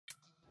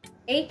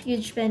8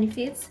 huge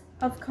benefits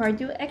of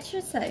cardio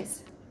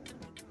exercise.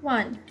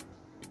 1.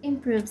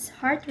 Improves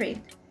heart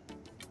rate.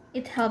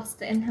 It helps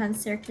to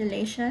enhance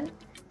circulation,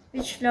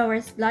 which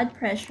lowers blood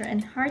pressure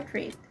and heart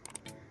rate.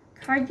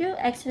 Cardio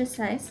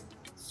exercise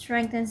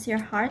strengthens your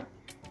heart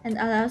and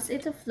allows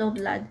it to flow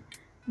blood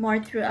more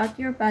throughout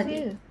your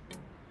body. 2.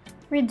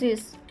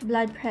 Reduce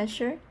blood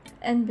pressure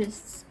and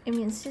boosts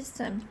immune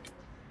system.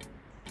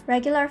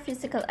 Regular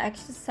physical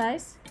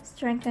exercise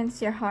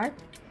strengthens your heart.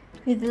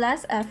 With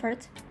less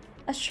effort,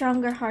 a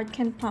stronger heart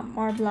can pump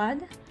more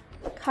blood.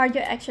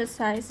 Cardio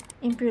exercise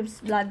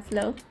improves blood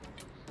flow,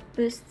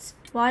 boosts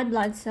white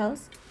blood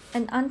cells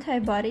and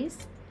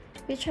antibodies,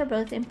 which are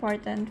both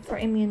important for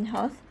immune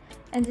health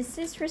and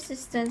disease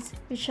resistance,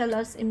 which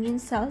allows immune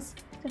cells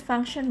to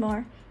function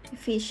more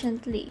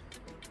efficiently.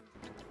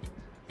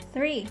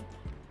 3.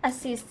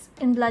 Assists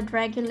in blood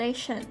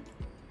regulation.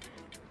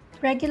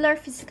 Regular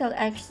physical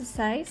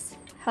exercise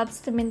helps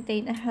to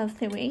maintain a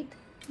healthy weight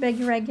by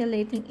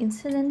regulating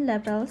insulin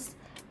levels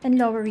and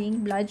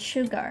lowering blood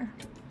sugar.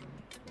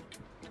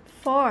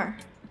 4.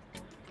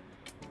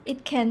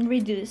 It can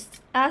reduce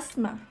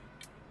asthma.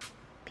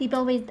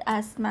 People with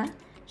asthma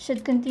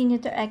should continue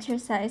to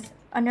exercise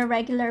on a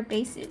regular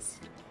basis.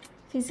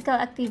 Physical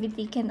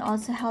activity can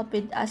also help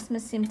with asthma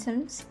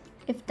symptoms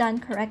if done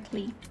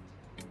correctly.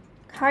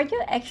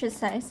 Cardio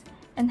exercise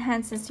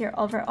enhances your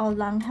overall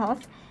lung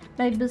health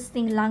by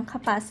boosting lung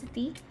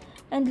capacity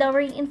and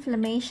lowering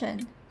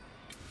inflammation.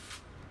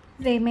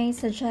 They may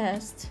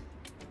suggest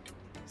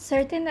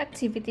certain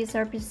activities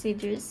or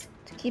procedures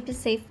to keep you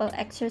safe while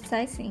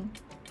exercising.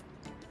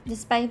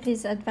 Despite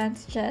these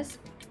advantages,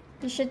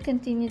 you should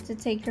continue to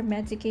take your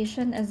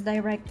medication as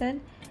directed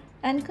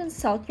and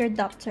consult your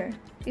doctor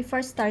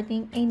before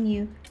starting a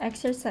new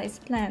exercise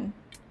plan.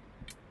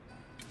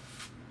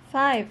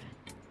 5.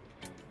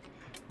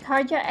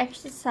 Cardio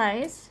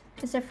exercise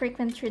is a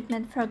frequent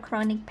treatment for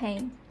chronic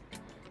pain.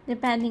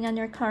 Depending on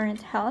your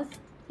current health,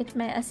 it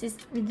may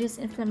assist reduce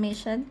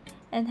inflammation,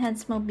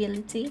 enhance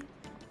mobility,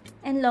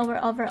 and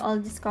lower overall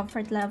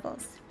discomfort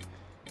levels.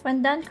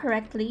 When done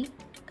correctly,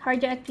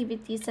 cardio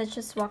activities such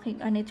as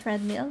walking on a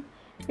treadmill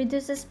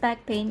reduces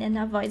back pain and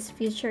avoids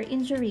future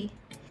injury.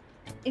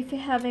 If you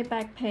have a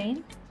back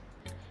pain,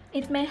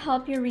 it may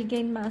help you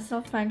regain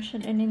muscle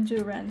function and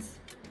endurance.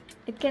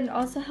 It can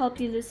also help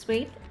you lose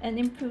weight and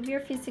improve your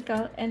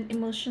physical and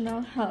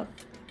emotional health.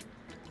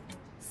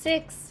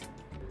 6.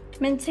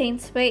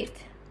 Maintains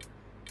weight.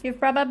 You've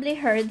probably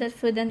heard that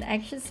food and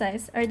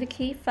exercise are the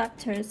key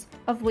factors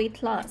of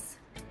weight loss.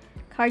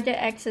 Cardio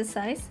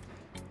exercise,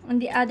 on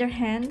the other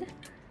hand,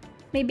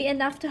 may be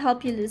enough to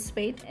help you lose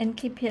weight and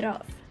keep it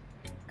off.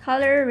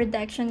 Calorie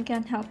reduction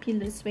can help you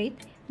lose weight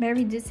by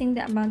reducing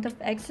the amount of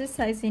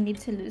exercise you need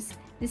to lose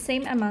the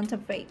same amount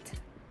of weight.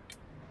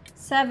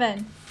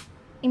 7.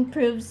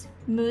 Improves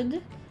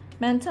mood,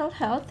 mental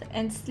health,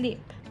 and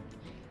sleep.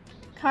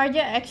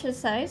 Cardio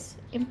exercise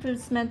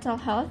improves mental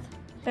health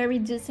by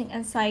reducing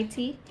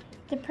anxiety,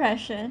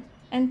 depression,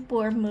 and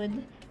poor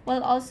mood,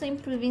 while also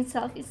improving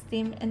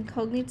self-esteem and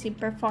cognitive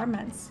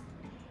performance.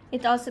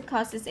 It also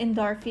causes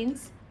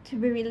endorphins to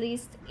be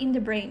released in the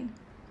brain.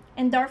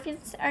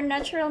 Endorphins are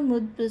natural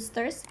mood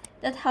boosters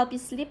that help you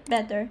sleep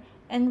better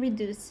and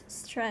reduce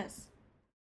stress.